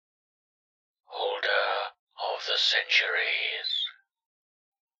Centuries.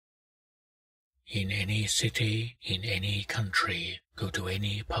 In any city, in any country, go to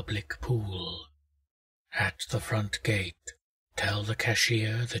any public pool. At the front gate, tell the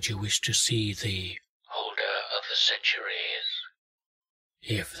cashier that you wish to see the holder of the centuries.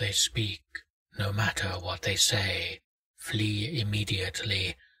 If they speak, no matter what they say, flee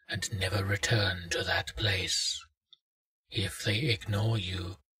immediately and never return to that place. If they ignore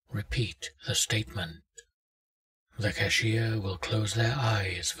you, repeat the statement. The cashier will close their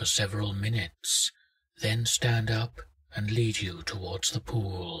eyes for several minutes, then stand up and lead you towards the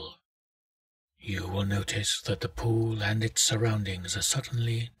pool. You will notice that the pool and its surroundings are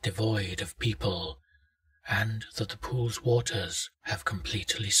suddenly devoid of people, and that the pool's waters have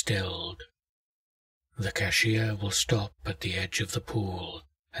completely stilled. The cashier will stop at the edge of the pool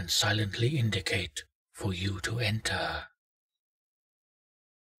and silently indicate for you to enter.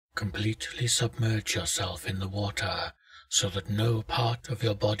 Completely submerge yourself in the water so that no part of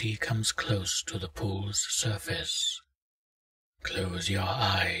your body comes close to the pool's surface. Close your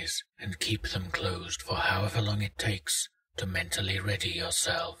eyes and keep them closed for however long it takes to mentally ready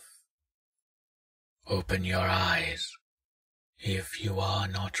yourself. Open your eyes. If you are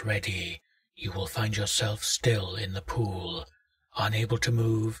not ready, you will find yourself still in the pool, unable to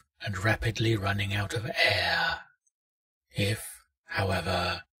move and rapidly running out of air. If,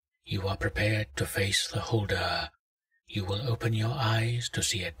 however, you are prepared to face the holder, you will open your eyes to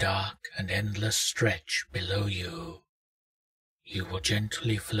see a dark and endless stretch below you. You will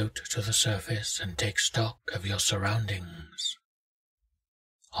gently float to the surface and take stock of your surroundings.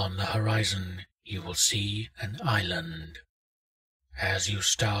 On the horizon, you will see an island. As you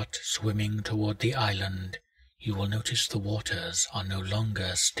start swimming toward the island, you will notice the waters are no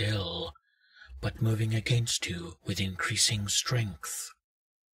longer still, but moving against you with increasing strength.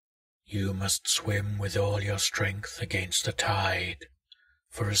 You must swim with all your strength against the tide,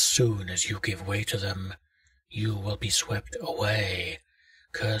 for as soon as you give way to them, you will be swept away,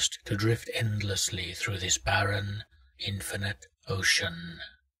 cursed to drift endlessly through this barren, infinite ocean.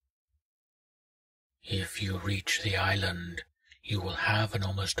 If you reach the island, you will have an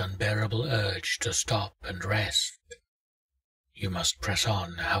almost unbearable urge to stop and rest. You must press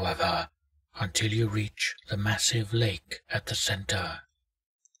on, however, until you reach the massive lake at the center.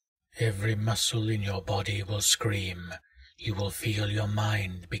 Every muscle in your body will scream. You will feel your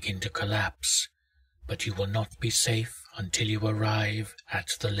mind begin to collapse, but you will not be safe until you arrive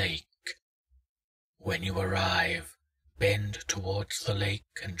at the lake. When you arrive, bend towards the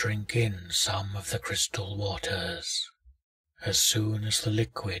lake and drink in some of the crystal waters. As soon as the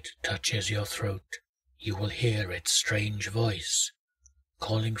liquid touches your throat, you will hear its strange voice,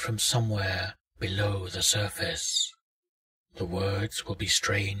 calling from somewhere below the surface. The words will be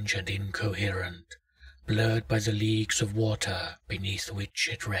strange and incoherent, blurred by the leagues of water beneath which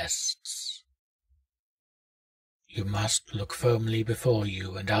it rests. You must look firmly before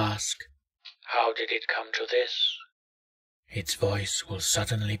you and ask, "How did it come to this?" Its voice will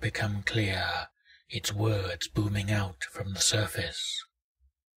suddenly become clear, its words booming out from the surface.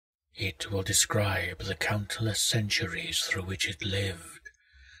 It will describe the countless centuries through which it lived,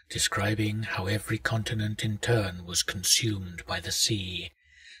 describing how every continent in turn was consumed by the sea,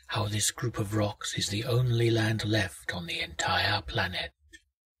 how this group of rocks is the only land left on the entire planet.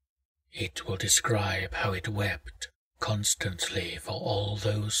 It will describe how it wept constantly for all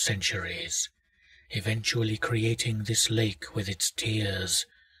those centuries, eventually creating this lake with its tears,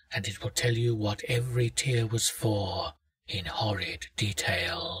 and it will tell you what every tear was for in horrid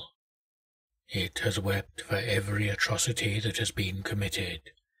detail. It has wept for every atrocity that has been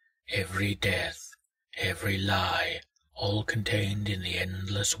committed, every death, every lie, all contained in the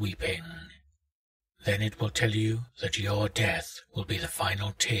endless weeping. Then it will tell you that your death will be the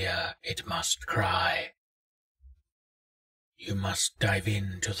final tear it must cry. You must dive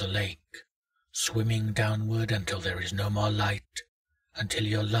into the lake, swimming downward until there is no more light, until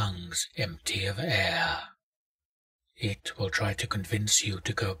your lungs empty of air. It will try to convince you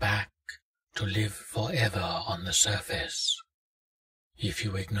to go back, to live forever on the surface. If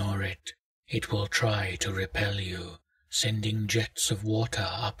you ignore it, it will try to repel you, sending jets of water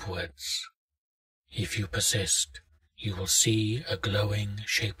upwards. If you persist, you will see a glowing,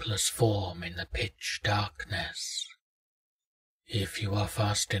 shapeless form in the pitch darkness. If you are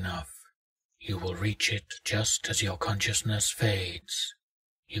fast enough, you will reach it just as your consciousness fades.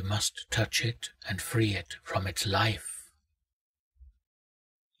 You must touch it and free it from its life.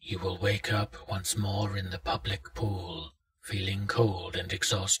 You will wake up once more in the public pool, feeling cold and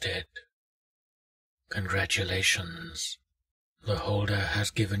exhausted. Congratulations. The Holder has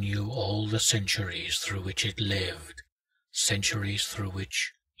given you all the centuries through which it lived, centuries through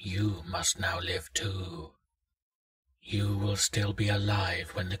which you must now live too. You will still be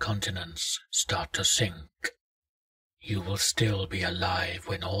alive when the continents start to sink. You will still be alive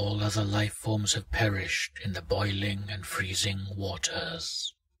when all other life forms have perished in the boiling and freezing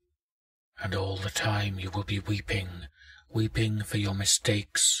waters. And all the time you will be weeping, weeping for your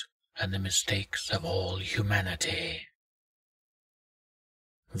mistakes and the mistakes of all humanity.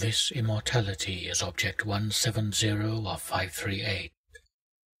 This immortality is Object 170 of 538.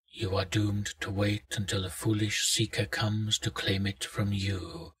 You are doomed to wait until a foolish seeker comes to claim it from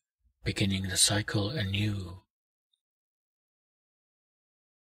you, beginning the cycle anew